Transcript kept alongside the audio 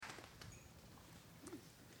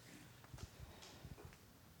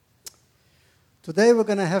Today we're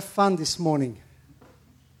going to have fun this morning.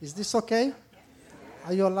 Is this okay?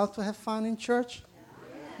 Are you allowed to have fun in church?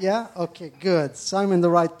 Yeah? Okay, good. So I'm in the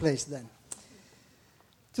right place then.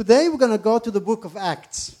 Today we're going to go to the book of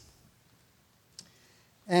Acts.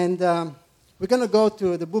 And we're going to go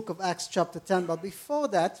to the book of Acts chapter 10. But before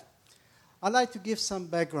that, I'd like to give some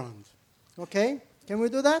background. Okay? Can we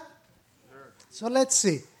do that? Sure. So let's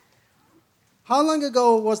see. How long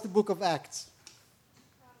ago was the book of Acts?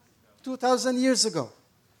 2,000 years ago.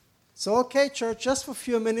 So, okay, church, just for a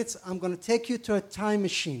few minutes, I'm going to take you to a time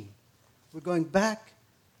machine. We're going back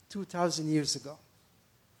 2,000 years ago.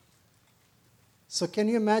 So can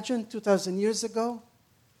you imagine 2,000 years ago?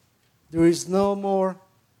 There is no more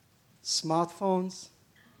smartphones.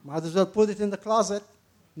 Might as well put it in the closet.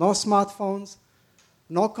 No smartphones,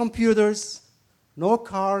 no computers, no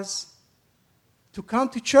cars. To come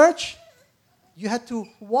to church, you had to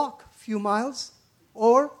walk a few miles,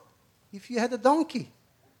 or if you had a donkey.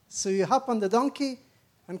 So you hop on the donkey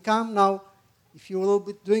and come. Now, if you're a little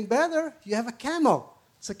bit doing better, you have a camel.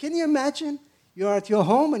 So can you imagine? You're at your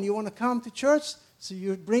home and you want to come to church, so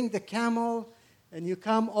you bring the camel and you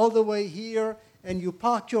come all the way here and you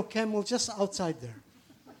park your camel just outside there.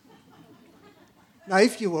 Now,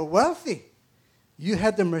 if you were wealthy, you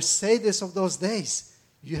had the Mercedes of those days.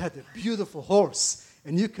 You had a beautiful horse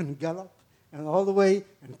and you can gallop and all the way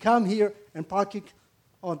and come here and park it.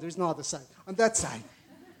 Oh, there's no other side. On that side.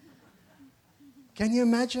 Can you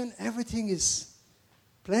imagine? Everything is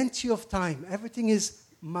plenty of time. Everything is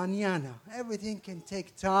mañana. Everything can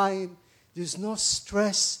take time. There's no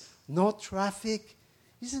stress, no traffic.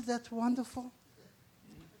 Isn't that wonderful?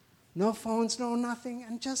 No phones, no nothing.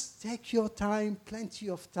 And just take your time, plenty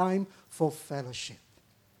of time for fellowship.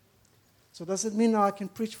 So does it mean now I can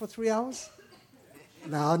preach for 3 hours?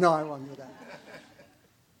 No, I won't do that.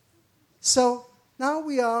 So now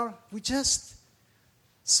we just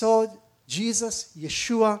saw Jesus,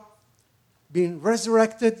 Yeshua, being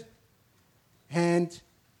resurrected, and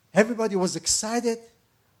everybody was excited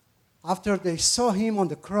after they saw him on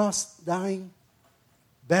the cross, dying,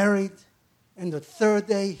 buried, and the third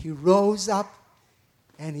day he rose up,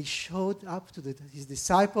 and he showed up to his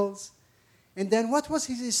disciples. And then what was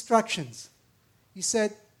his instructions? He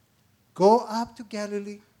said, go up to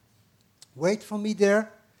Galilee, wait for me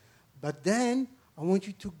there, but then I want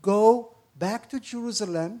you to go back to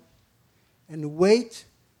Jerusalem and wait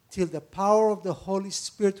till the power of the Holy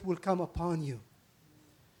Spirit will come upon you.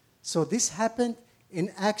 So this happened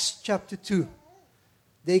in Acts chapter 2.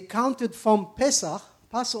 They counted from Pesach,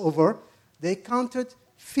 Passover, they counted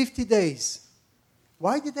 50 days.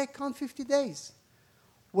 Why did they count 50 days?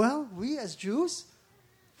 Well, we as Jews,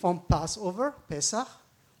 from Passover, Pesach,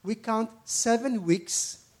 we count 7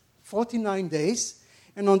 weeks, 49 days,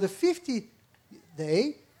 and on the 50th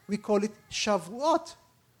day, we call it Shavuot,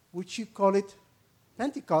 which you call it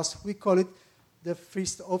Pentecost. We call it the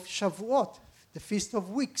Feast of Shavuot, the Feast of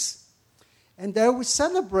Weeks. And there we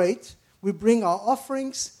celebrate, we bring our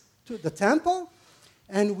offerings to the temple,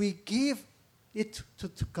 and we give it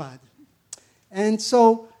to God. And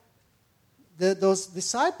so those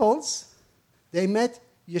disciples, they met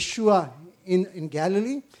Yeshua in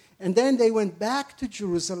Galilee, and then they went back to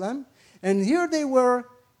Jerusalem, and here they were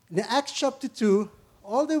in Acts chapter 2.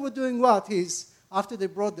 All they were doing is, after they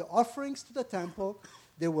brought the offerings to the temple,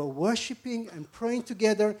 they were worshiping and praying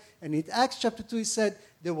together. And in Acts chapter 2, he said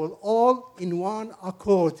they were all in one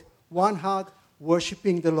accord, one heart,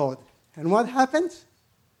 worshiping the Lord. And what happened?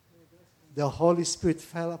 The Holy Spirit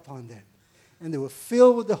fell upon them. And they were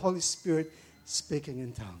filled with the Holy Spirit, speaking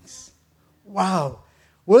in tongues. Wow.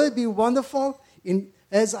 Will it be wonderful?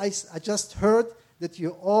 As I just heard that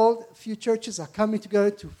a few churches are coming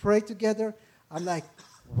together to pray together. I'm like,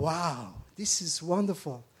 wow, this is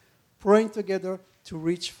wonderful. Praying together to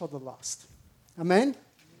reach for the lost. Amen?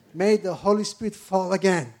 May the Holy Spirit fall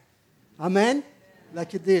again. Amen?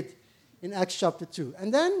 Like it did in Acts chapter 2.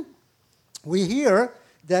 And then we hear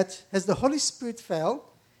that as the Holy Spirit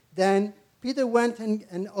fell, then Peter went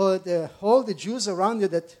and all the Jews around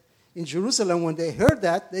that in Jerusalem, when they heard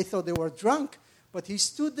that, they thought they were drunk. But he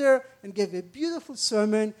stood there and gave a beautiful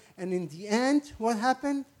sermon. And in the end, what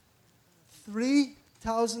happened?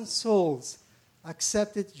 3,000 souls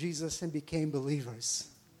accepted Jesus and became believers.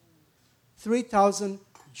 3,000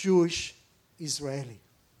 Jewish Israeli.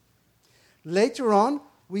 Later on,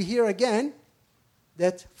 we hear again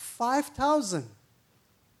that 5,000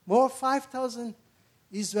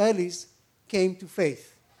 Israelis came to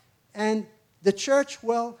faith. And the church,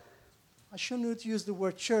 well, I shouldn't use the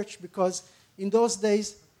word church because in those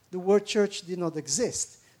days the word church did not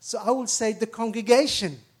exist. So I will say the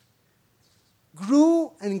congregation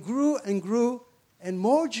grew and grew and grew and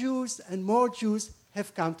more Jews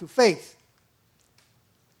have come to faith.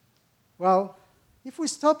 Well, if we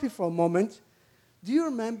stop here for a moment, do you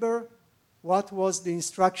remember what was the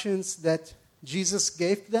instructions that Jesus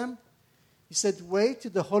gave them? He said, wait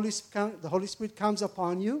till the Holy Spirit comes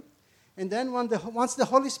upon you. And then once the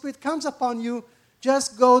Holy Spirit comes upon you,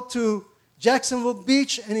 just go to Jacksonville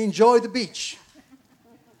Beach and enjoy the beach.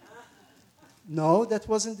 No, that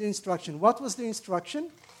wasn't the instruction. What was the instruction?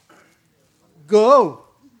 Go.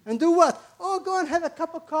 And do what? Oh, go and have a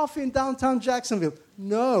cup of coffee in downtown Jacksonville.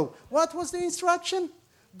 No. What was the instruction?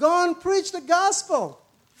 Go and preach the gospel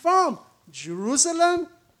from Jerusalem,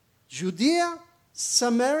 Judea,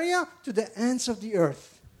 Samaria, to the ends of the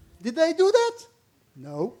earth. Did they do that?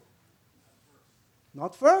 No.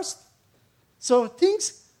 Not first. So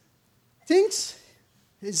things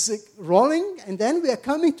is rolling, and then we are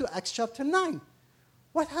coming to Acts chapter 9.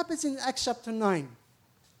 What happens in Acts chapter 9?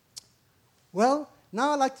 Well,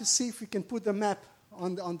 now I'd like to see if we can put the map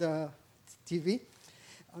on the TV.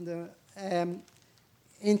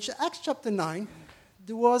 In Acts chapter 9,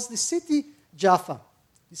 there was the city Jaffa.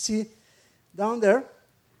 You see, down there,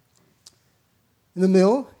 in the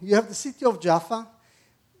middle, you have the city of Jaffa.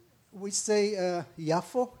 We say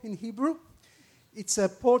Yafo in Hebrew. It's a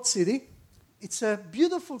port city. It's a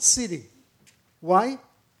beautiful city. Why?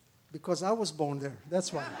 Because I was born there.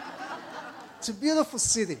 That's why. It's a beautiful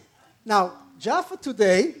city. Now, Jaffa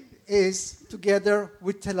today is together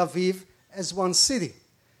with Tel Aviv as one city.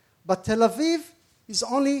 But Tel Aviv is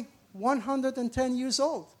only 110 years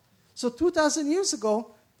old. So 2,000 years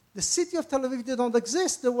ago, the city of Tel Aviv did not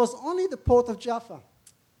exist. There was only the port of Jaffa.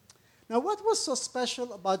 Now, what was so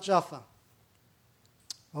special about Jaffa?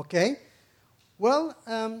 Okay. Well,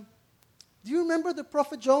 do you remember the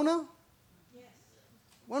prophet Jonah? Yes.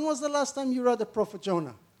 When was the last time you read the prophet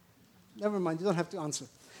Jonah? Never mind, you don't have to answer.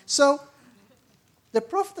 So, the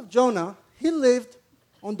prophet of Jonah, he lived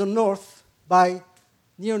on the north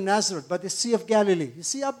near Nazareth, by the Sea of Galilee. You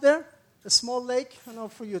see up there? The small lake? I know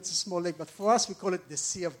for you it's a small lake, but for us we call it the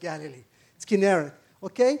Sea of Galilee. It's Kinneret.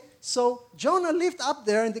 Okay? So, Jonah lived up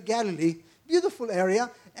there in the Galilee, beautiful area,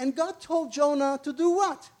 and God told Jonah to do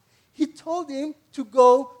what? He told him to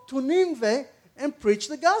go to Nineveh and preach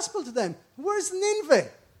the gospel to them. Where's Nineveh?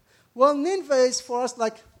 Well, Nineveh is for us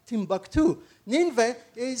like Timbuktu. Nineveh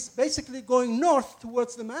is basically going north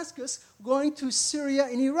towards Damascus, going to Syria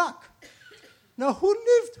and Iraq. Now, who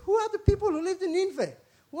are the people who lived in Nineveh?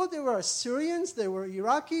 Well, they were Assyrians, they were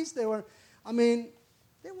Iraqis, they were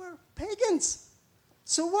pagans.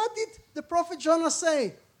 So what did the prophet Jonah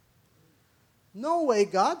say? No way,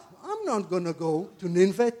 God. I'm not going to go to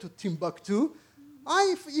Nineveh, to Timbuktu.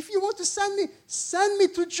 If you want to send me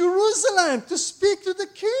to Jerusalem to speak to the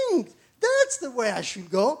king. That's the way I should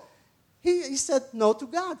go. He said no to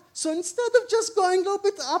God. So instead of just going a little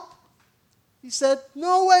bit up, he said,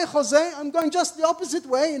 no way, Jose, I'm going just the opposite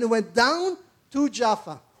way. And he went down to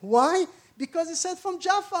Jaffa. Why? Because he said, from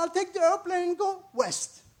Jaffa, I'll take the airplane and go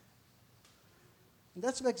west. And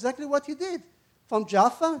that's exactly what he did. From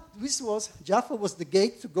Jaffa, Jaffa was the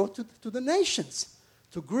gate to go to the nations,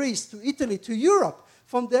 to Greece, to Italy, to Europe.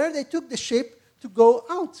 From there, they took the ship to go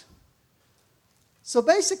out. So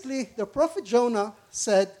basically, the prophet Jonah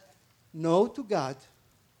said no to God.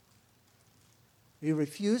 He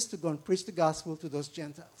refused to go and preach the gospel to those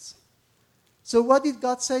Gentiles. So what did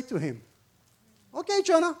God say to him? Okay,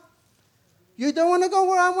 Jonah, you don't want to go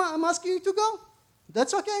where I'm asking you to go?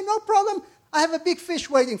 That's okay, no problem. I have a big fish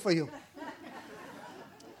waiting for you.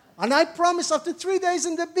 And I promise after 3 days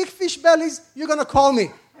in the big fish bellies, you're going to call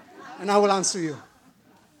me. And I will answer you.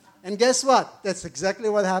 And guess what? That's exactly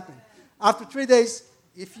what happened. After 3 days,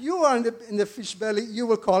 if you are in the fish belly, you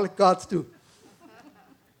will call God too.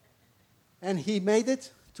 And he made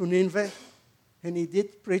it to Nineveh. And he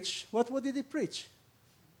did preach. What did he preach?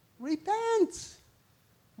 Repent.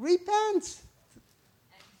 Repent.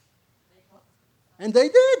 And they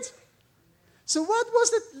did. So what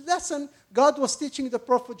was the lesson God was teaching the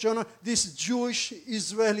prophet Jonah, this Jewish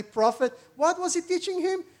Israeli prophet? What was he teaching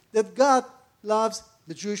him? That God loves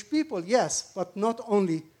the Jewish people, yes, but not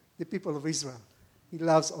only the people of Israel. He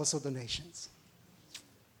loves also the nations.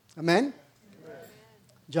 Amen? Amen.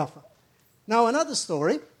 Jaffa. Now another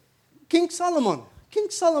story. King Solomon. King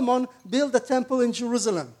Solomon built a temple in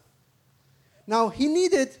Jerusalem. Now he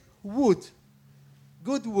needed wood,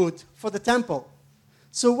 good wood for the temple.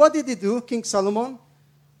 So what did he do, King Solomon?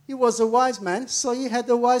 He was a wise man, so he had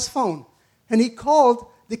a wise phone. And he called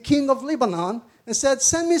the king of Lebanon and said,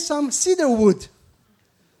 send me some cedar wood.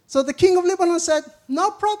 So the king of Lebanon said,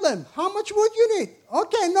 no problem. How much wood you need?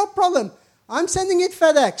 Okay, no problem. I'm sending it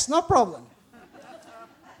FedEx, no problem.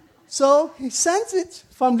 So he sends it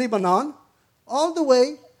from Lebanon all the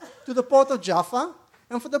way to the port of Jaffa.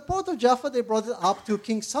 And from the port of Jaffa, they brought it up to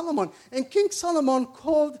King Solomon. And King Solomon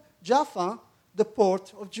called Jaffa the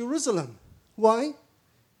port of Jerusalem. Why?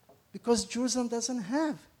 Because Jerusalem doesn't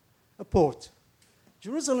have a port.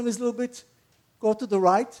 Jerusalem is a little bit, go to the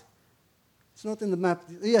right. It's not in the map.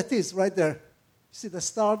 Yeah, it is, right there. You see the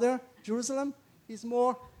star there? Jerusalem is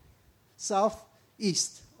more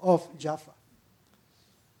southeast of Jaffa.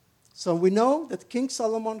 So we know that King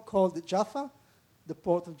Solomon called Jaffa the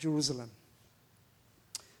port of Jerusalem.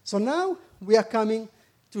 So now we are coming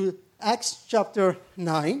to Acts chapter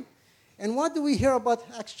 9. And what do we hear about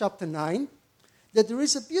Acts chapter 9? That there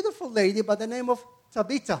is a beautiful lady by the name of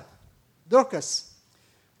Tabitha, Dorcas.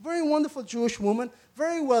 Very wonderful Jewish woman,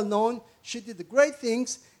 very well known. She did great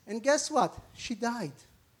things. And guess what? She died.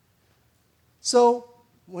 So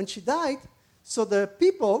when she died, so the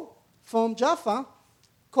people from Jaffa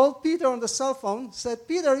called Peter on the cell phone, said,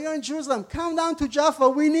 Peter, you're in Jerusalem. Come down to Jaffa.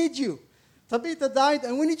 We need you. Tabitha died,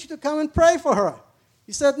 and we need you to come and pray for her.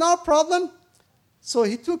 He said, no problem. So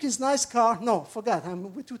he took his nice car. No, forgot.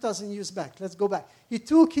 We're 2,000 years back. Let's go back. He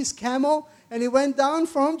took his camel, and he went down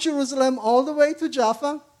from Jerusalem all the way to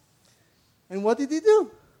Jaffa. And what did he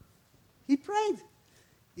do? He prayed.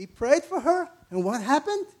 He prayed for her, and what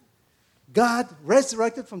happened? God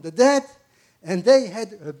resurrected from the dead, and they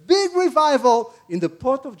had a big revival in the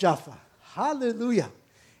port of Jaffa. Hallelujah.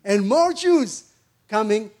 And more Jews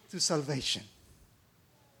coming to salvation.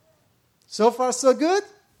 So far, so good?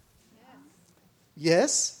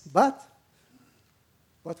 Yes, but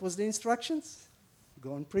what was the instructions?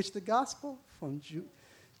 Go and preach the gospel from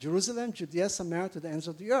Jerusalem, Judea, Samaria, to the ends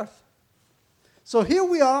of the earth. So here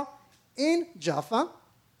we are in Jaffa.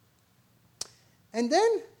 And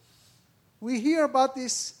then we hear about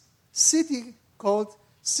this city called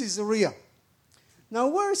Caesarea. Now,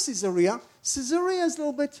 where is Caesarea? Caesarea is a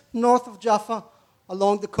little bit north of Jaffa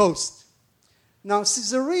along the coast. Now,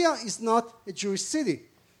 Caesarea is not a Jewish city.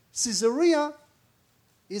 Caesarea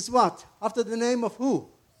is what? After the name of who?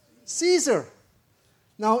 Caesar.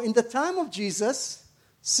 Now, in the time of Jesus,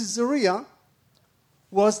 Caesarea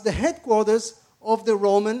was the headquarters of the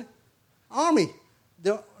Roman army,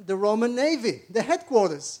 the Roman Navy, the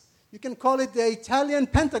headquarters. You can call it the Italian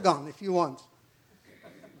Pentagon if you want.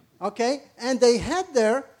 Okay? And they had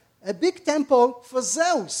there a big temple for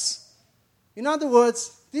Zeus. In other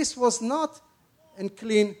words, this was not a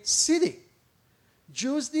clean city.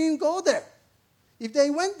 Jews didn't go there. If they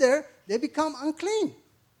went there, they become unclean.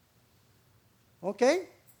 Okay?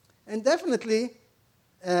 And definitely,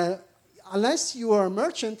 unless you are a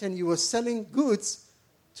merchant and you were selling goods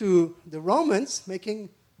to the Romans, making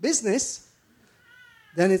business,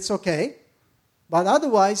 then it's okay. But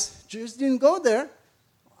otherwise, Jews didn't go there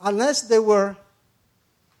unless they were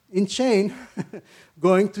in chain,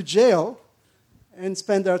 going to jail and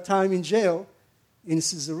spend their time in jail in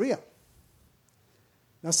Caesarea.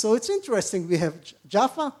 Now, so it's interesting. We have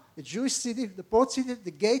Jaffa, a Jewish city, the port city,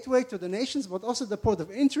 the gateway to the nations, but also the port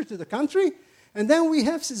of entry to the country. And then we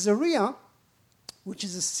have Caesarea, which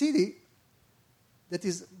is a city that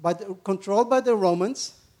is controlled by the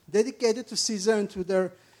Romans, dedicated to Caesar and to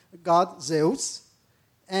their god Zeus,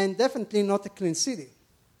 and definitely not a clean city.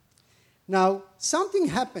 Now, something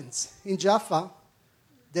happens in Jaffa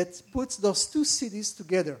that puts those two cities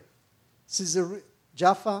together.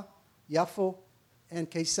 Jaffa, Yafo, and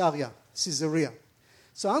Caesarea.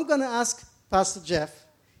 So I'm going to ask Pastor Jeff.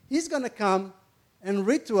 He's going to come and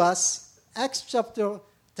read to us Acts chapter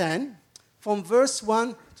 10 from verse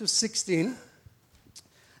 1 to 16.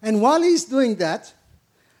 And while he's doing that,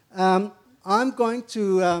 I'm going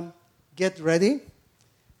to get ready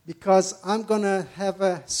because I'm going to have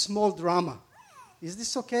a small drama. Is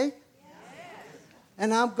this okay? Yes.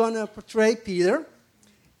 And I'm going to portray Peter,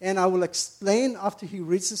 and I will explain after he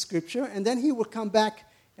reads the scripture, and then he will come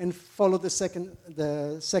back and follow the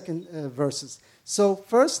second verses. So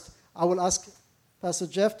first, I will ask Pastor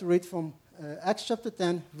Jeff to read from Acts chapter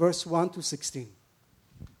 10, verse 1 to 16.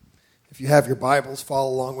 If you have your Bibles, follow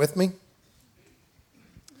along with me.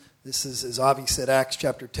 This is, as Avi said, Acts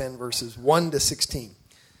chapter 10, verses 1 to 16.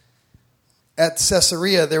 At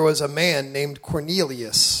Caesarea, there was a man named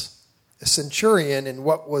Cornelius, a centurion in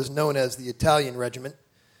what was known as the Italian regiment.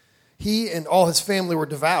 He and all his family were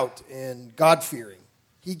devout and God-fearing.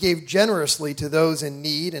 He gave generously to those in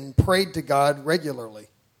need and prayed to God regularly.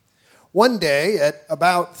 One day, at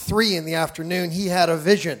about 3 p.m, he had a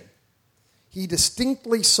vision. He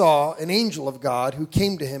distinctly saw an angel of God who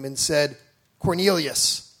came to him and said,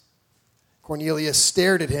 "Cornelius." Cornelius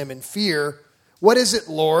stared at him in fear. "What is it,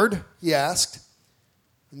 Lord?" he asked.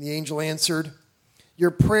 And the angel answered, Your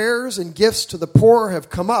prayers and gifts to the poor have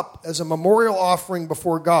come up as a memorial offering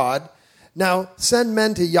before God. Now send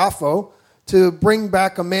men to Jaffa to bring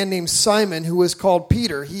back a man named Simon who is called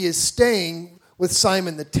Peter. He is staying with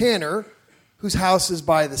Simon the tanner, whose house is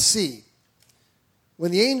by the sea." When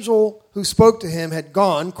the angel who spoke to him had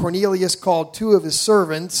gone, Cornelius called 2 of his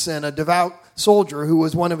servants and a devout soldier who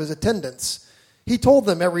was one of his attendants. He told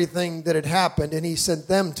them everything that had happened, and he sent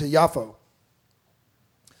them to Jaffa.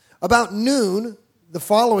 About noon the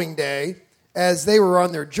following day, as they were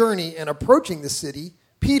on their journey and approaching the city,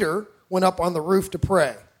 Peter went up on the roof to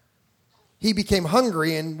pray. He became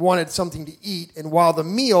hungry and wanted something to eat, and while the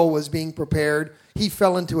meal was being prepared, he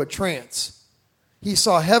fell into a trance. He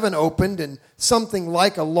saw heaven opened and something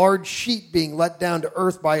like a large sheet being let down to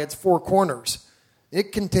earth by its 4 corners.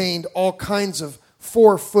 It contained all kinds of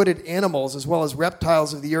 4-footed animals, as well as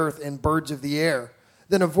reptiles of the earth and birds of the air.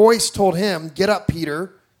 Then a voice told him, "Get up,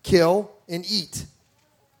 Peter, kill and eat."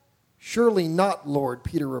 "Surely not, Lord,"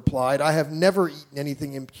 Peter replied. "I have never eaten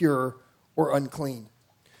anything impure or unclean."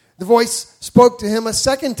 The voice spoke to him a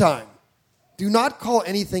second time. "Do not call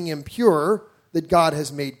anything impure that God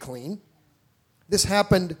has made clean." This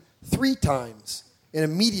happened 3 times, and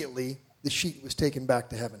immediately the sheet was taken back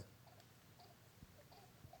to heaven.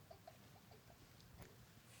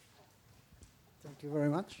 Thank you very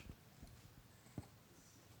much.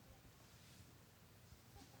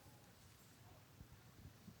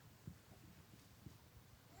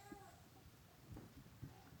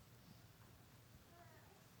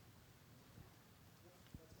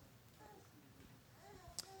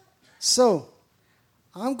 So,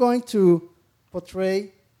 I'm going to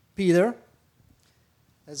portray Peter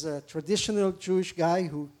as a traditional Jewish guy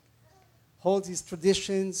who holds his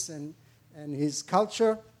traditions and his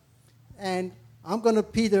culture. And I'm going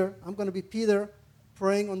to be Peter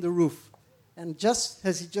praying on the roof. And just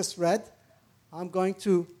as he just read, I'm going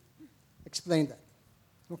to explain that.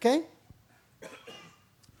 Okay?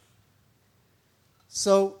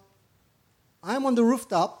 So, I'm on the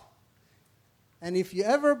rooftop. And if you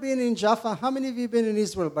ever been in Jaffa, how many of you been in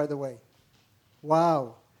Israel, by the way?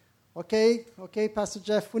 Wow. Okay, Pastor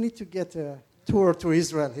Jeff, we need to get a tour to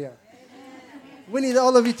Israel here. We need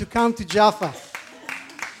all of you to come to Jaffa.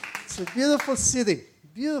 It's a beautiful city,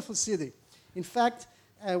 beautiful city. In fact,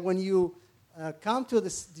 when you come to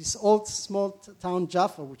this old small town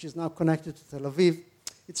Jaffa, which is now connected to Tel Aviv,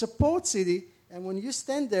 it's a port city, and when you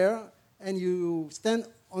stand there and you stand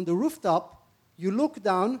on the rooftop, you look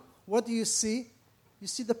down, what do you see? You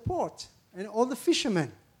see the port and all the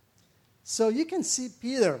fishermen. So you can see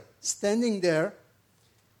Peter standing there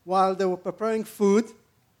while they were preparing food,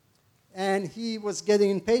 and he was getting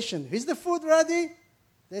impatient. "Is the food ready?"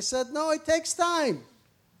 They said, "No, it takes time."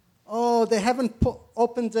 "Oh, they haven't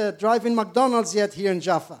opened the drive-in McDonald's yet here in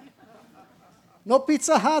Jaffa." "No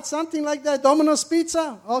Pizza Hut, something like that, Domino's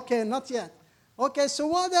Pizza?" "Okay, not yet." Okay, so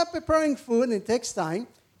while they're preparing food, and it takes time,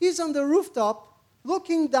 he's on the rooftop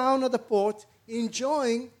looking down at the port,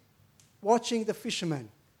 enjoying watching the fishermen.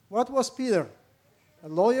 What was Peter? A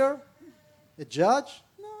lawyer? A judge?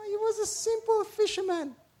 No, he was a simple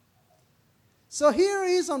fisherman. So here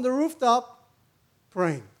he is on the rooftop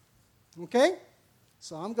praying. Okay?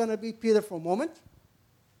 So I'm going to be Peter for a moment.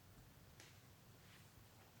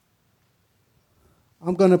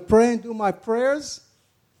 I'm going to pray and do my prayers.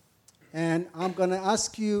 And I'm going to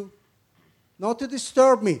ask you not to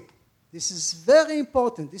disturb me. This is very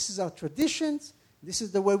important. This is our traditions. This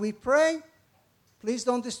is the way we pray. Please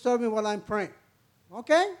don't disturb me while I'm praying.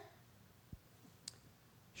 Okay?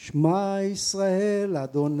 Shema Yisrael,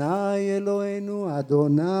 Adonai Eloheinu,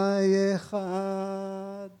 Adonai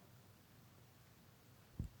Echad.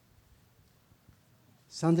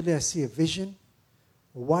 Suddenly I see a vision,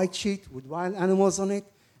 a white sheet with wild animals on it,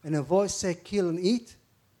 and a voice say, "Kill and eat."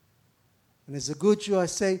 And as a good Jew, I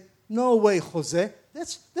say, "No way, Jose.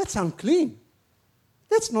 That's unclean.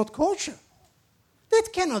 That's not kosher. That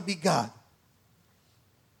cannot be God."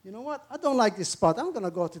 You know what? I don't like this spot. I'm going to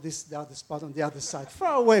go to the other spot on the other side,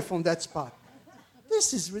 far away from that spot.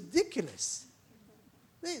 This is ridiculous.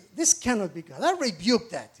 This cannot be God. I rebuke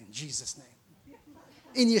that in Jesus' name.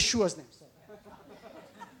 In Yeshua's name. Sorry.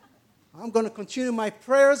 I'm going to continue my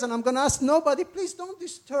prayers, and I'm going to ask nobody, please don't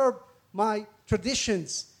disturb my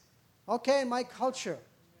traditions, okay, my culture.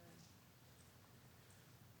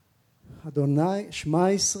 Adonai, Shema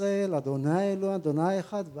Yisrael, Adonai Elohim, Adonai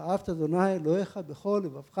Echad, V'ahavta Adonai Elohecha b'chol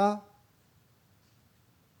lebavcha.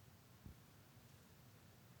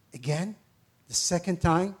 Again, the second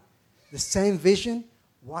time, the same vision,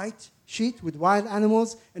 white sheet with wild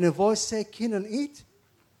animals, and a voice say, "Kill and eat."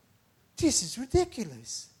 This is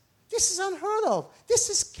ridiculous. This is unheard of.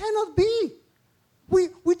 Cannot be. We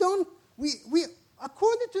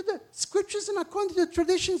according to the scriptures and according to the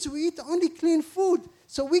traditions, we eat only clean food.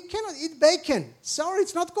 So we cannot eat bacon. Sorry,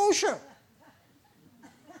 it's not kosher.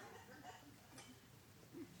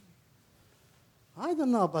 I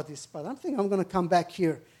don't know about this spot. I think I'm going to come back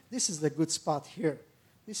here. This is the good spot here.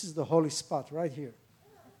 This is the holy spot right here.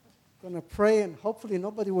 I'm going to pray, and hopefully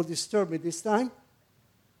nobody will disturb me this time.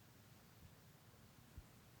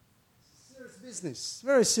 Serious business.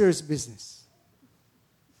 Very serious business.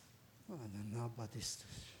 Oh, I don't know about this.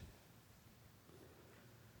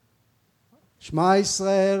 Shema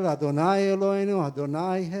Yisrael, Adonai Eloheinu,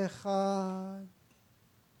 Adonai Echad.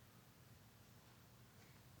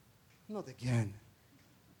 Not again.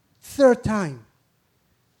 Third time.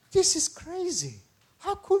 This is crazy.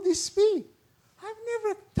 How could this be? I've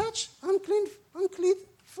never touched unclean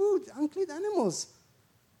food, unclean animals.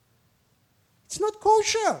 It's not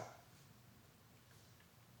kosher.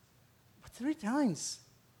 But 3 times.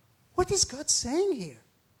 What is God saying here?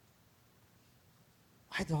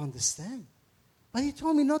 I don't understand. But he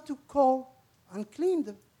told me not to call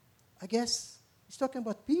unclean. I guess he's talking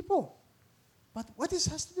about people. But what this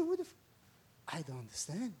has to do with it? I don't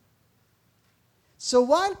understand. So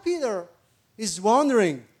while Peter is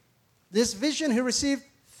wondering, this vision he received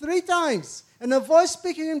 3 times, and a voice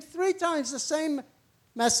speaking to him 3 times the same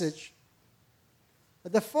message.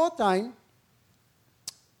 At the 4th time,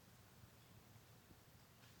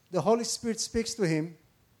 the Holy Spirit speaks to him.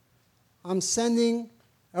 I'm sending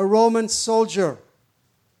a Roman soldier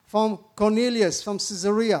from Cornelius, from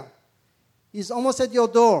Caesarea. He's almost at your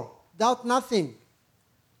door. Doubt nothing.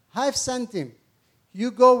 I've sent him.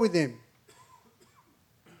 You go with him.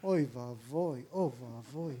 Oy vavoy, oh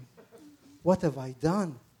vavoy. What have I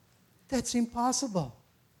done? That's impossible.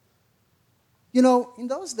 You know, in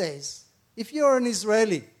those days, if you're an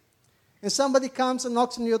Israeli and somebody comes and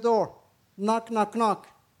knocks on your door, knock, knock, knock,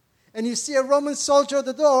 and you see a Roman soldier at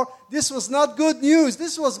the door, this was not good news.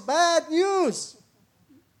 This was bad news.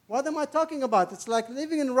 What am I talking about? It's like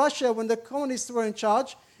living in Russia when the communists were in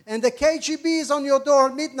charge, and the KGB is on your door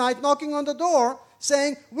at midnight knocking on the door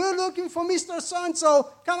saying, we're looking for Mr. So-and-so,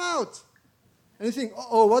 come out. And you think,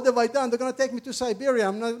 oh, what have I done? They're going to take me to Siberia.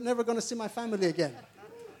 I'm never going to see my family again.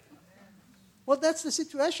 Well, that's the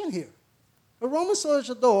situation here. A Roman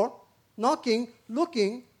soldier at the door, knocking,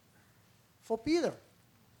 looking for Peter.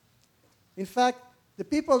 In fact, the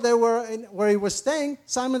people where he was staying,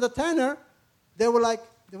 Simon the tanner, they were like,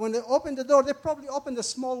 when they opened the door, they probably opened a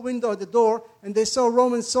small window at the door, and they saw a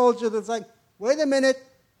Roman soldier that's like, wait a minute.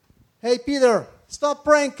 Hey, Peter, stop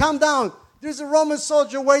praying. Calm down. There's a Roman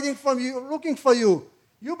soldier waiting for you, looking for you.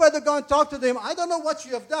 You better go and talk to them. I don't know what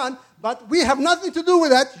you have done, but we have nothing to do with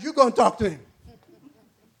that. You go and talk to him.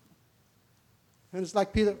 And it's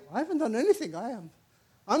like, Peter, I haven't done anything.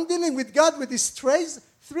 I'm dealing with God with these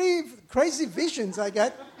 3 crazy visions I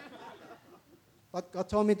get. But God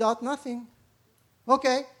told me doubt nothing.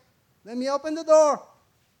 Okay, let me open the door.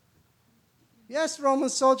 Yes, Roman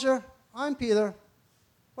soldier, I'm Peter.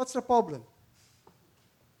 What's the problem?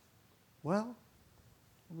 Well,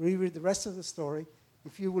 reread the rest of the story.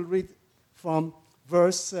 If you will read from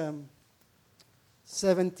verse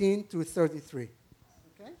 17 to 33.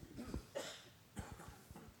 Okay?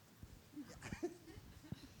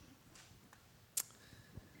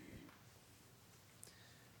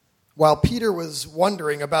 While Peter was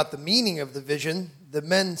wondering about the meaning of the vision, the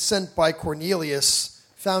men sent by Cornelius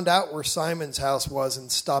found out where Simon's house was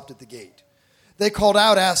and stopped at the gate. They called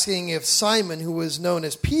out asking if Simon, who was known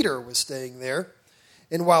as Peter, was staying there.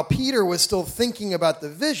 And while Peter was still thinking about the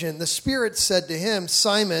vision, the Spirit said to him,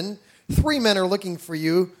 Simon, 3 men are looking for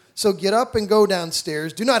you, so get up and go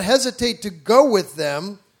downstairs. Do not hesitate to go with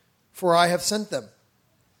them, for I have sent them.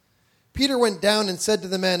 Peter went down and said to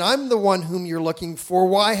the men, I'm the one whom you're looking for.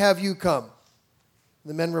 Why have you come?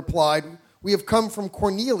 The men replied, we have come from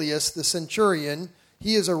Cornelius, the centurion.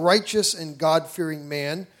 He is a righteous and God-fearing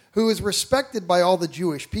man who is respected by all the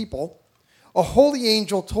Jewish people. A holy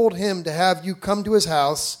angel told him to have you come to his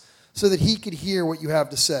house so that he could hear what you have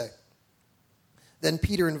to say. Then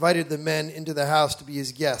Peter invited the men into the house to be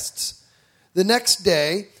his guests. The next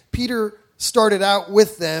day, Peter started out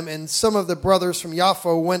with them, and some of the brothers from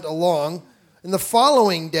Jaffa went along. And the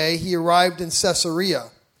following day, he arrived in Caesarea.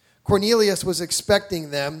 Cornelius was expecting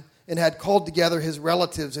them and had called together his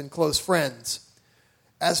relatives and close friends.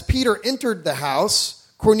 As Peter entered the house,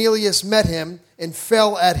 Cornelius met him and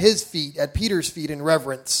fell at Peter's feet in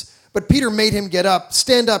reverence. But Peter made him get up.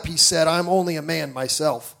 Stand up, he said, I'm only a man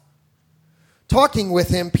myself. Talking with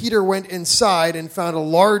him, Peter went inside and found a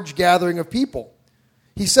large gathering of people.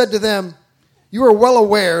 He said to them, You are well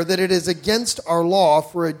aware that it is against our law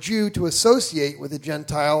for a Jew to associate with a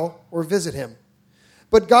Gentile or visit him.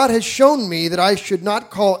 But God has shown me that I should not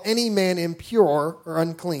call any man impure or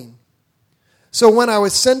unclean. So when I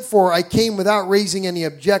was sent for, I came without raising any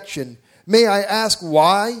objection. May I ask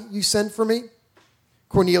why you sent for me?"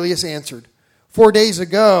 Cornelius answered, 4 days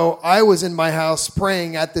ago, I was in my house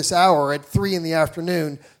praying at this hour at 3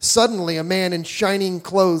 p.m. Suddenly, a man in shining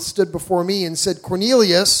clothes stood before me and said,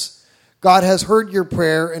 "Cornelius, God has heard your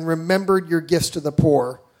prayer and remembered your gifts to the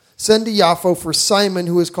poor. Send to Jaffa for Simon,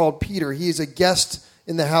 who is called Peter. He is a guest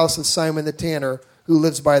in the house of Simon the tanner, who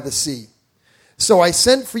lives by the sea." So I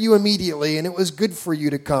sent for you immediately, and it was good for you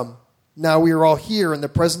to come. Now we are all here in the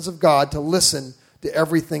presence of God to listen to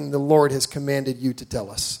everything the Lord has commanded you to tell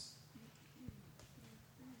us.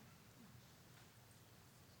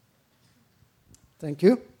 Thank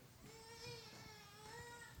you.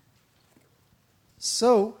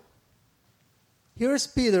 So, here's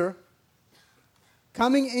Peter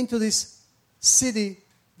coming into this city,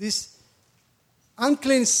 this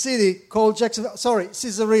unclean city called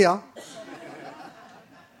Caesarea.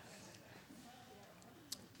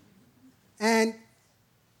 And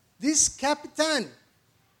this Capitan,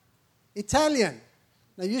 Italian.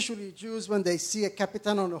 Now, usually Jews, when they see a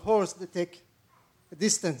Capitan on a horse, they take a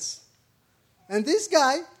distance. And this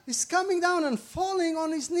guy is coming down and falling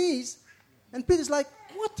on his knees. And Peter's like,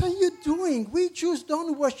 "What are you doing? We Jews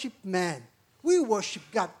don't worship man. We worship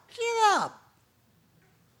God. Get up."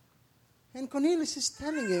 And Cornelius is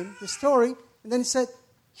telling him the story. And then he said,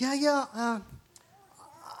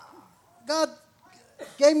 God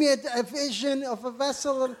gave me a vision of a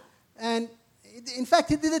vessel. And in fact,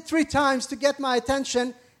 he did it 3 times to get my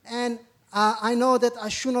attention. And I know that I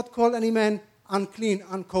should not call any man unclean,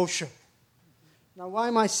 unkosher. Now, why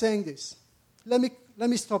am I saying this? Let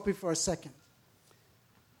me stop you for a second.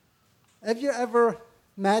 Have you ever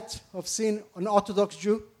met or seen an Orthodox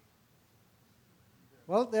Jew?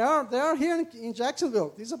 Well, they are here in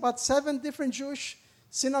Jacksonville. There's about 7 different Jewish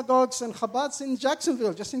synagogues and Chabads in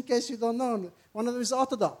Jacksonville, just in case you don't know. One of them is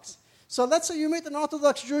Orthodox. So let's say you meet an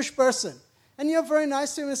Orthodox Jewish person, and you're very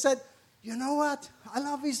nice to him and said, "You know what? I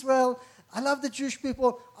love Israel. I love the Jewish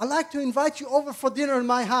people. I'd like to invite you over for dinner in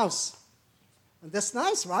my house." And that's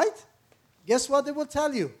nice, right? Guess what they will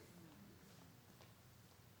tell you?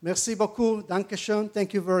 "Merci beaucoup, danke schön,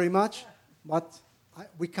 thank you very much, but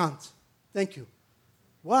we can't. Thank you."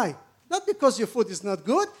 Why? Not because your food is not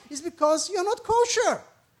good, it's because you're not kosher.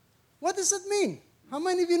 What does it mean? How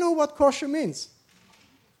many of you know what kosher means?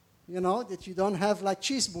 You know, that you don't have like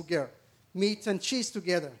cheeseburger, meat and cheese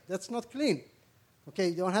together. That's not clean. Okay,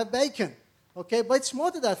 you don't have bacon. Okay, but it's more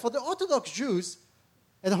than that. For the Orthodox Jews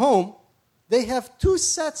at home, they have 2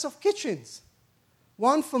 sets of kitchens.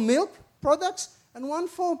 One for milk products and one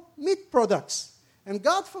for meat products. And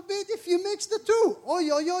God forbid if you mix the 2. Oh,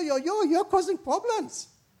 you're causing problems.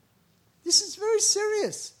 This is very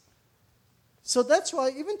serious. So that's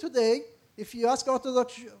why even today, if you ask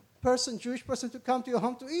Orthodox person, Jewish person to come to your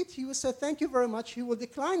home to eat, he will say, "Thank you very much." He will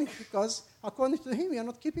decline it because according to him, you're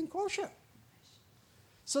not keeping kosher.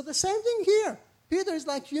 So the same thing here. Peter is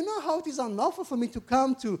like, "You know how it is unlawful for me to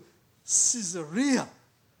come to Caesarea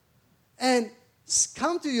and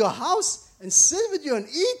come to your house and sit with you and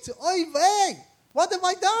eat? Oy vey, what have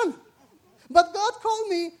I done? But God called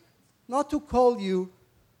me not to call you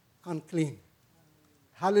unclean."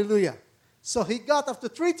 Hallelujah. So he got, after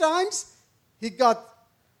 3 times, he got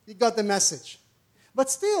the message. But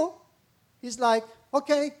still, he's like,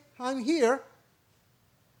 "Okay, I'm here.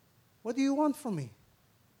 What do you want from me?"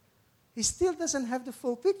 He still doesn't have the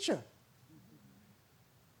full picture.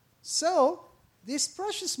 So, this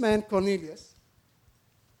precious man, Cornelius,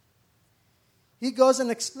 he goes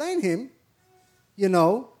and explains him,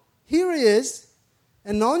 here he is,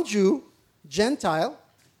 a non-Jew, Gentile,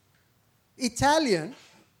 Italian,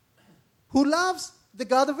 who loves the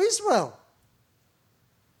God of Israel.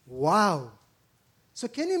 Wow. So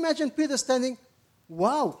can you imagine Peter standing,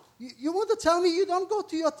 "Wow, you want to tell me you don't go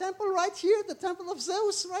to your temple right here, the temple of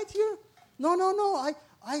Zeus right here? No,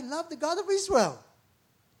 I love the God of Israel."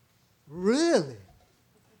 Really?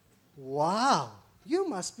 Wow. You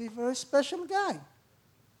must be a very special guy.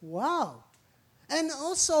 Wow. And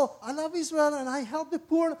also, I love Israel and I help the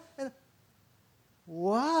poor. And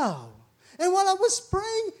wow. And while I was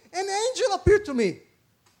praying, an angel appeared to me.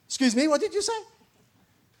 Excuse me, what did you say?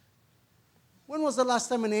 When was the last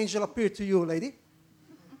time an angel appeared to you, lady?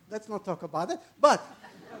 Let's not talk about it. But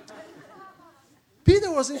Peter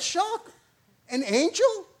was in shock. An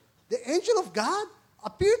angel, the angel of God,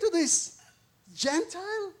 appeared to this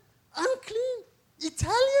Gentile, unclean,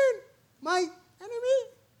 Italian, my enemy.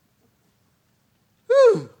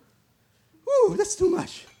 Ooh, that's too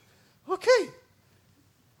much. Okay.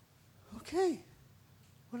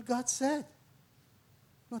 What God said.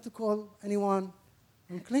 Not to call anyone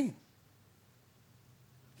unclean.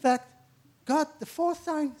 In fact, God, the fourth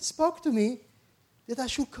time, spoke to me that I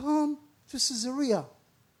should come to Caesarea.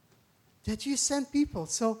 That you send people.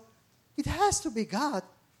 So it has to be God.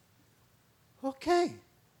 Okay,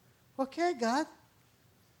 God.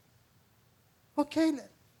 Okay,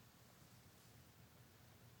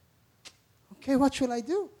 what should I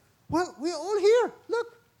do? Well, we're all here. Look,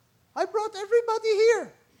 I brought everybody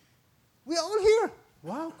here. We're all here.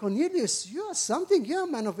 Wow, Cornelius, you are something. You're a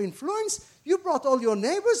man of influence. You brought all your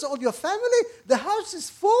neighbors, all your family. The house is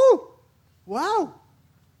full. Wow.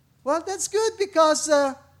 Well, that's good because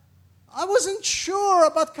I wasn't sure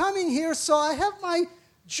about coming here, so I have my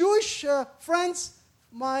Jewish friends,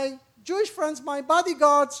 my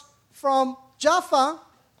bodyguards from Jaffa,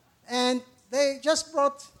 and they just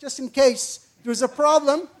brought, just in case there's a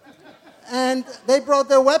problem, and they brought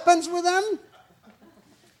their weapons with them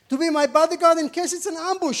to be my bodyguard in case it's an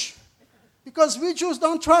ambush, because we Jews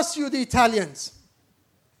don't trust you, the Italians.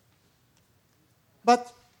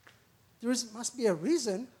 But there must be a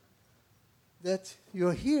reason that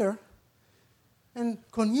you're here. And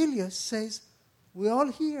Cornelius says, we're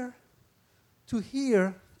all here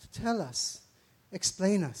to tell us,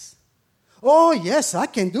 explain us. Oh, yes, I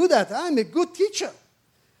can do that. I'm a good teacher.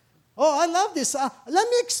 Oh, I love this. Let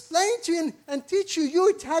me explain to you and teach you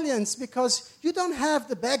Italians, because you don't have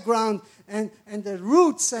the background and the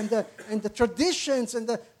roots and the traditions and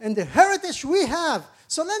the heritage we have.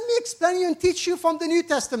 So let me explain you and teach you from the New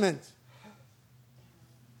Testament.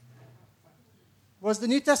 Was the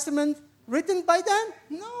New Testament written by then?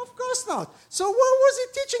 No, of course not. So where was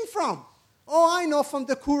he teaching from? Oh, I know, from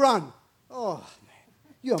the Quran. Oh,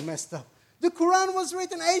 man, you're messed up. The Quran was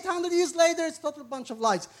written 800 years later. It's total bunch of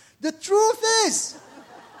lies. The truth is,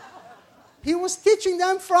 he was teaching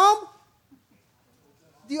them from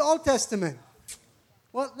the Old Testament.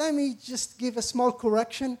 Well, let me just give a small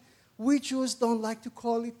correction. We Jews don't like to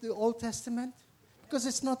call it the Old Testament because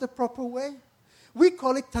it's not the proper way. We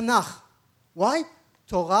call it Tanakh. Why?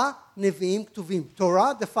 Torah, Nevi'im, Ketuvim.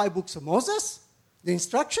 Torah, the 5 books of Moses, the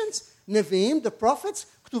instructions. Nevi'im, the prophets.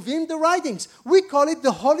 Ketuvim, the writings. We call it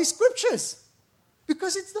the Holy Scriptures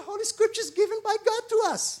because it's the Holy Scriptures given by God to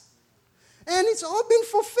us. And it's all been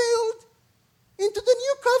fulfilled into the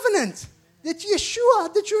new covenant that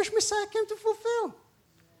Yeshua, the Jewish Messiah, came to fulfill.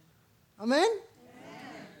 Amen? Amen.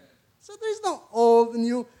 So there is no old and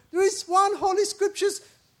new. There is one Holy Scriptures.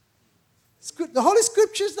 The Holy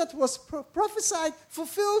Scriptures that was prophesied,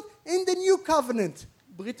 fulfilled in the new covenant,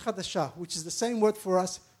 Brit Hadashah, which is the same word for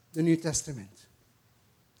us, the New Testament.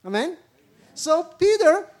 Amen? Amen? So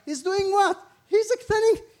Peter is doing what? He's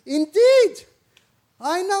explaining, indeed.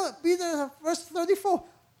 I know, Peter, verse 34.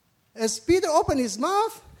 As Peter opened his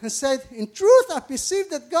mouth and said, in truth I perceive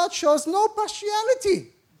that God shows no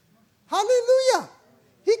partiality. Hallelujah.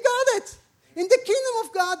 He got it. In the kingdom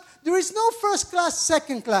of God, there is no first class,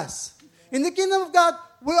 second class. In the kingdom of God,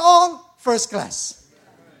 we're all first class.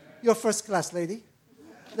 You're first class, lady.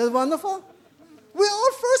 That's wonderful. We're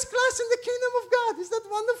all first class in the kingdom of God. Is that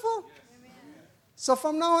wonderful? Amen. So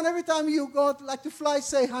from now on, every time you go like to fly,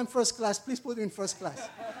 say, I'm first class. Please put it in first class.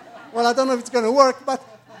 Well, I don't know if it's going to work,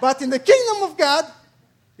 but in the kingdom of God,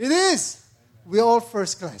 it is. We're all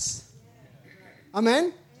first class. Amen?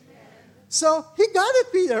 Amen? So he got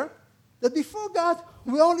it, Peter, that before God,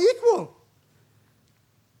 we're all equal.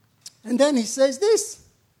 And then he says this,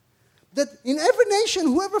 that in every nation,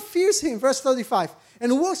 whoever fears him, verse 35,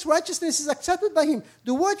 and works righteousness is accepted by him.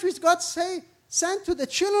 The word which God sent to the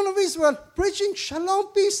children of Israel, preaching shalom,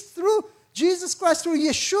 peace through Jesus Christ, through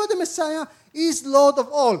Yeshua the Messiah, is Lord of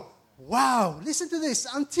all. Wow, listen to this.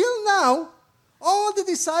 Until now, all the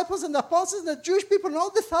disciples and the apostles and the Jewish people and all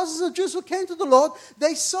the thousands of Jews who came to the Lord,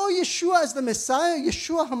 they saw Yeshua as the Messiah,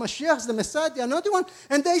 Yeshua HaMashiach as the Messiah, the anointed one,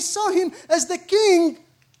 and they saw him as the King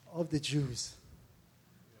of the Jews.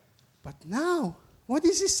 But now, what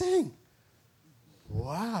is he saying?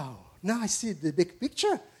 Wow, now I see the big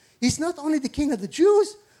picture. He's not only the King of the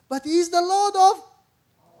Jews, but he's the Lord of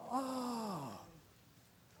all.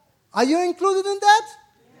 Are you included in that?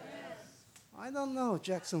 Yes. I don't know,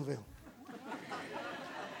 Jacksonville.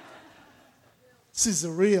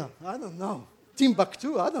 Caesarea, I don't know.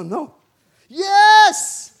 Timbuktu, I don't know.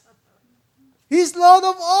 Yes! He's Lord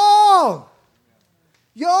of all.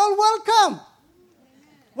 You're all welcome.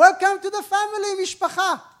 Welcome to the family,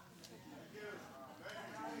 Mishpacha.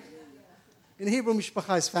 In Hebrew,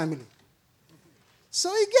 Mishpacha is family.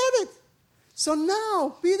 So he get it. So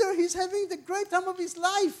now, Peter, he's having the great time of his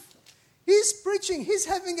life. He's preaching. He's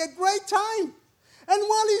having a great time. And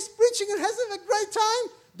while he's preaching and having a great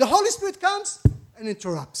time, the Holy Spirit comes and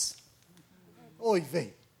interrupts. Oy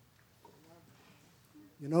vey.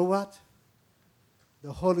 You know what?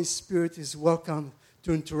 The Holy Spirit is welcome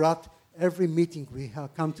to interrupt every meeting we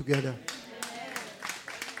have come together.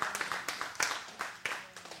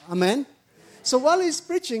 Amen? So while he's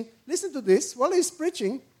preaching, listen to this. While he's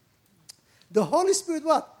preaching, the Holy Spirit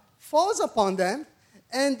what? Falls upon them.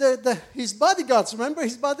 And his bodyguards, remember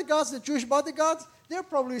his bodyguards, the Jewish bodyguards? They're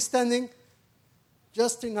probably standing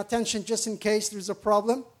just in attention, just in case there's a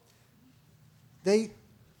problem. They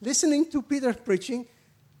listening to Peter preaching,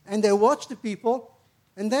 and they watch the people,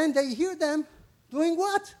 and then they hear them doing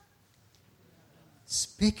what?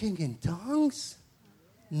 Speaking in tongues?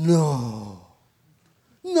 No.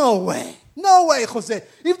 No way. No way, Jose.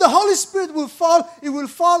 If the Holy Spirit will fall, it will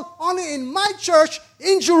fall only in my church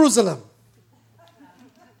in Jerusalem.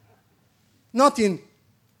 Not in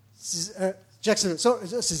Jacksonville, so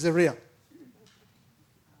Caesarea.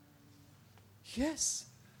 Yes,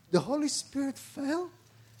 the Holy Spirit fell,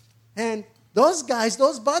 and those guys,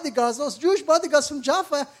 those bodyguards, those Jewish bodyguards from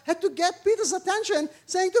Jaffa had to get Peter's attention,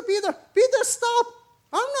 saying to Peter, Peter, stop.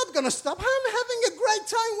 I'm not going to stop. I'm having a great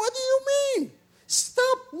time. What do you mean?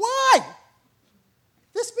 Stop. Why?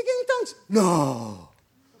 They're speaking in tongues. No.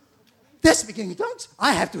 They're speaking in tongues.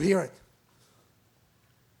 I have to hear it.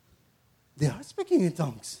 They are speaking in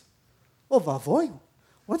tongues. Oh, vavoy.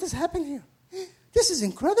 What is happening here? This is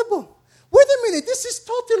incredible. Wait a minute. This is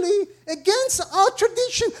totally against our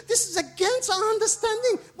tradition. This is against our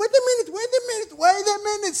understanding. Wait a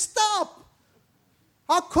minute. Stop.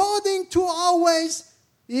 According to our ways,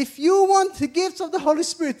 if you want the gifts of the Holy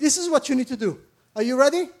Spirit, this is what you need to do. Are you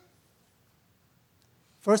ready?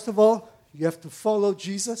 First of all, you have to follow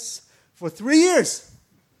Jesus for 3 years.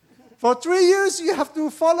 For 3 years, you have to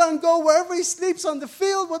follow and go wherever he sleeps on the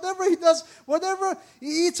field, whatever he does, whatever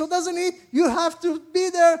he eats or doesn't eat. You have to be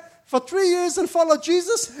there for 3 years and follow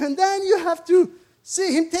Jesus. And then you have to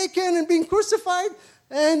see him taken and being crucified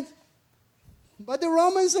and by the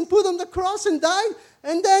Romans and put on the cross and died.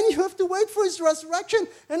 And then you have to wait for his resurrection.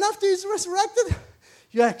 And after he's resurrected,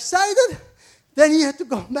 you're excited. Then you have to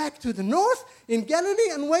go back to the north in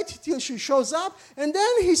Galilee and wait till she shows up. And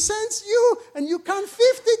then he sends you, and you count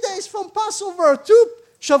 50 days from Passover to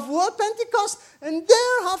Shavuot, Pentecost. And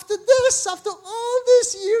there, after this, after all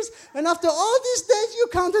these years, and after all these days you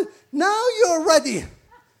counted, now you're ready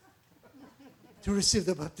to receive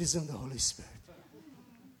the baptism of the Holy Spirit.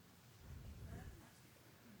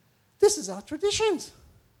 This is our traditions.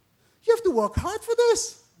 You have to work hard for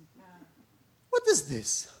this. What is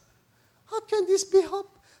this? How can this be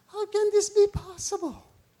How can this be possible?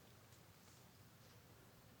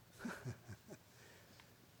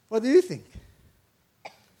 What do you think?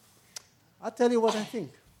 I'll tell you what I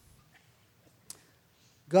think.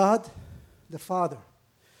 God, the Father,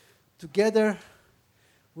 together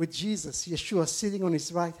with Jesus, Yeshua, sitting on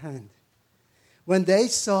his right hand, when they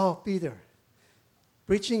saw Peter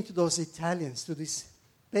preaching to those Italians, to these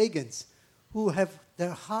pagans who have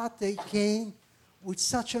their heart, they came with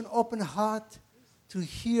such an open heart to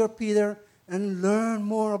hear Peter and learn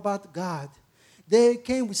more about God. They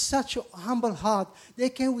came with such a humble heart. They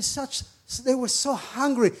were so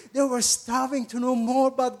hungry. They were starving to know more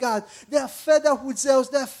about God. They are fed up with Zeus.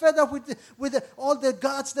 They are fed up with all the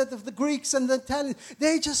gods of the Greeks and the Italians.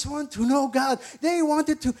 They just want to know God. They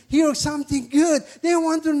wanted to hear something good. They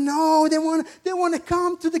want to know. They want to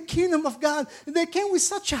come to the kingdom of God. And they came with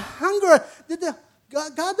such a hunger that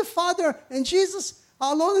God the Father and Jesus,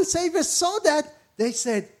 our Lord and Savior, saw that. They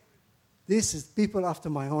said, this is people after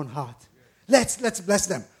my own heart. Let's bless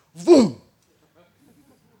them. Boom!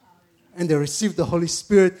 And they received the Holy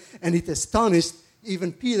Spirit, and it astonished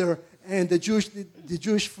even Peter and the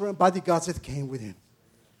Jewish bodyguards that came with him.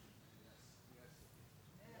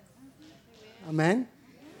 Amen?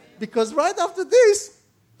 Because right after this,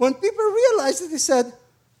 when people realized it, they said,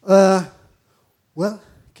 well,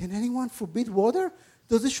 can anyone forbid water?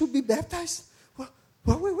 Those that should be baptized?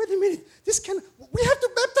 Well, wait a minute. We have to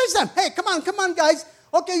baptize them. Hey, come on, guys.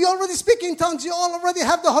 Okay, you already speak in tongues. You all already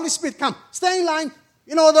have the Holy Spirit. Come, stay in line.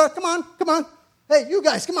 In order. Come on. Hey, you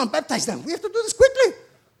guys, come on, baptize them. We have to do this quickly.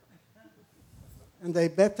 And they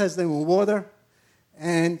baptized them in water.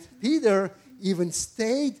 And Peter even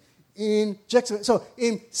stayed in Jacksonville. So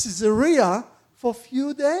in Caesarea for a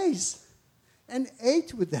few days and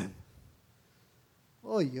ate with them.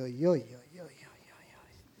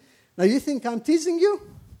 Now you think I'm teasing you?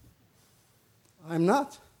 I'm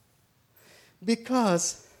not.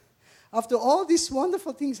 Because after all these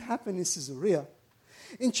wonderful things happened in Caesarea,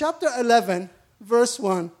 in chapter 11, verse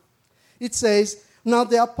 1, it says, "Now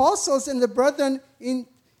the apostles and the brethren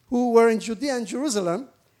who were in Judea and Jerusalem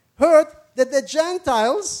heard that the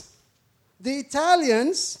Gentiles, the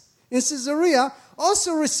Italians in Caesarea,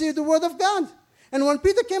 also received the word of God. And when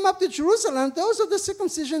Peter came up to Jerusalem, those of the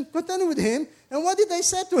circumcision contended with him. And what did they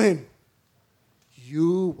say to him?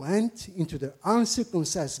 'You went into the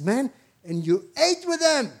uncircumcised men and you ate with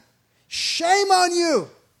them. Shame on you.'"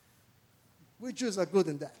 We Jews are good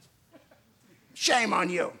in that. Shame on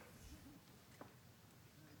you.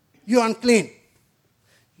 You're unclean.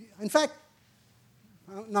 In fact,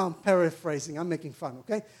 now I'm paraphrasing, I'm making fun,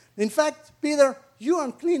 okay? In fact, Peter, you're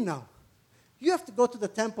unclean now. You have to go to the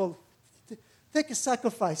temple, take a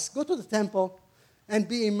sacrifice, go to the temple and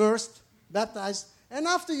be immersed, baptized. And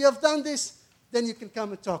after you have done this, then you can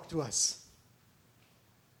come and talk to us.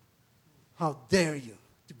 How dare you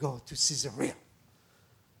to go to Caesarea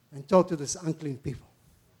and talk to these unclean people?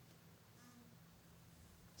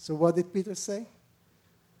 So what did Peter say?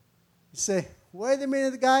 He said, "Wait a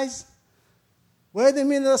minute, guys. Wait a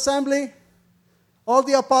minute, assembly. All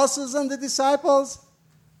the apostles and the disciples,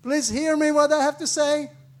 please hear me what I have to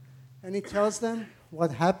say." And he tells them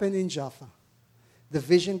what happened in Jaffa, the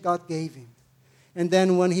vision God gave him. And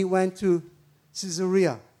then when he went to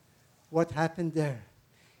Caesarea, what happened there.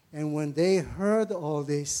 And when they heard all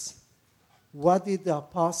this, what did the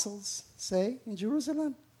apostles say in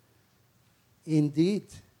Jerusalem?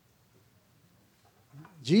 Indeed,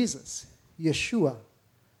 Jesus, Yeshua,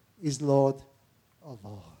 is Lord of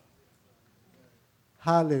all.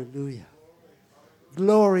 Hallelujah.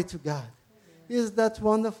 Glory to God. Isn't that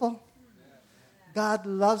wonderful? God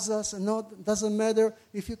loves us, and it doesn't matter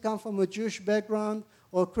if you come from a Jewish background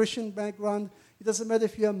or a Christian background. It doesn't matter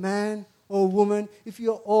if you're a man or a woman, if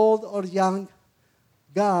you're old or young.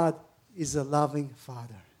 God is a loving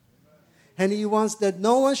Father. And He wants that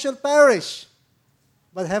no one shall perish,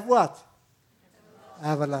 but have what?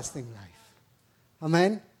 Everlasting life.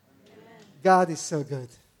 Amen? Amen? God is so good.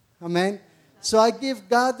 Amen? So I give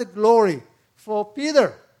God the glory for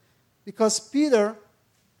Peter, because Peter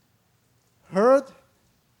heard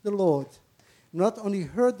the Lord. Not only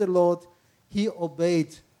heard the Lord, he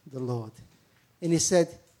obeyed the Lord. And he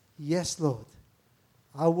said, "Yes, Lord,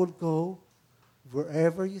 I will go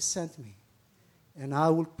wherever you sent me, and I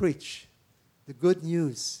will preach the good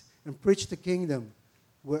news and preach the kingdom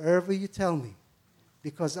wherever you tell me,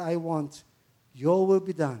 because I want your will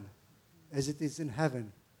be done as it is in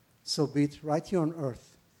heaven. So be it right here on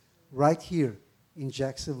earth, right here in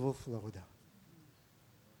Jacksonville, Florida."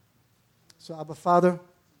 So, Abba Father,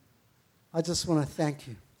 I just want to thank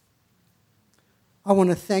you. I want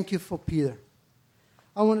to thank you for Peter.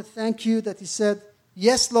 I want to thank you that he said,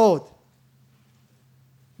 "Yes, Lord."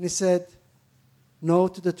 And he said, "No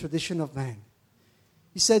to the tradition of man."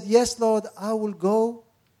 He said, "Yes, Lord, I will go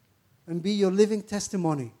and be your living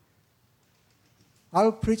testimony.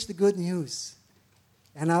 I'll preach the good news,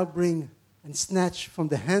 and I'll bring and snatch from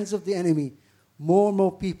the hands of the enemy more and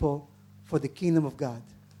more people for the kingdom of God.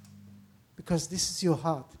 Because this is your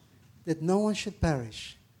heart, that no one should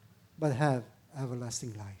perish, but have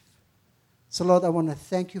everlasting life." So, Lord, I want to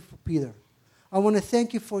thank you for Peter. I want to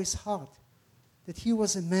thank you for his heart, that he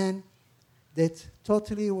was a man that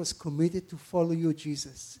totally was committed to follow you,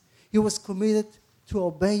 Jesus. He was committed to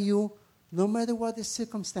obey you no matter what the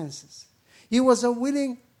circumstances. He was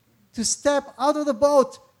willing to step out of the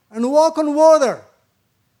boat and walk on water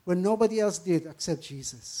when nobody else did except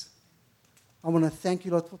Jesus. I want to thank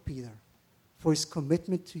you, Lord, for Peter, for his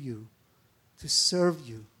commitment to you, to serve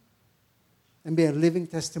you, and be a living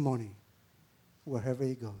testimony wherever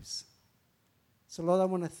he goes. So, Lord, I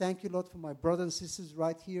want to thank you, Lord, for my brothers and sisters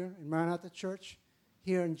right here in Maranatha Church,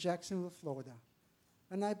 here in Jacksonville, Florida.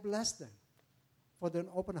 And I bless them for their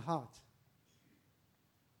open heart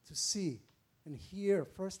to see and hear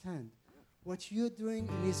firsthand what you're doing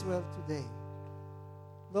in Israel today.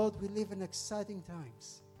 Lord, we live in exciting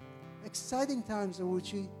times in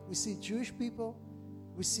which we see Jewish people,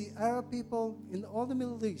 we see Arab people in all the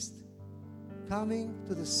Middle East coming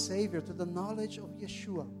to the Savior, to the knowledge of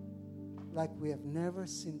Yeshua, like we have never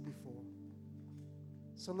seen before.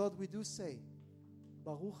 So, Lord, we do say,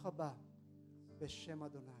 Baruch haba b'shem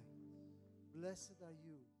Adonai. Blessed are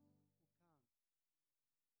you.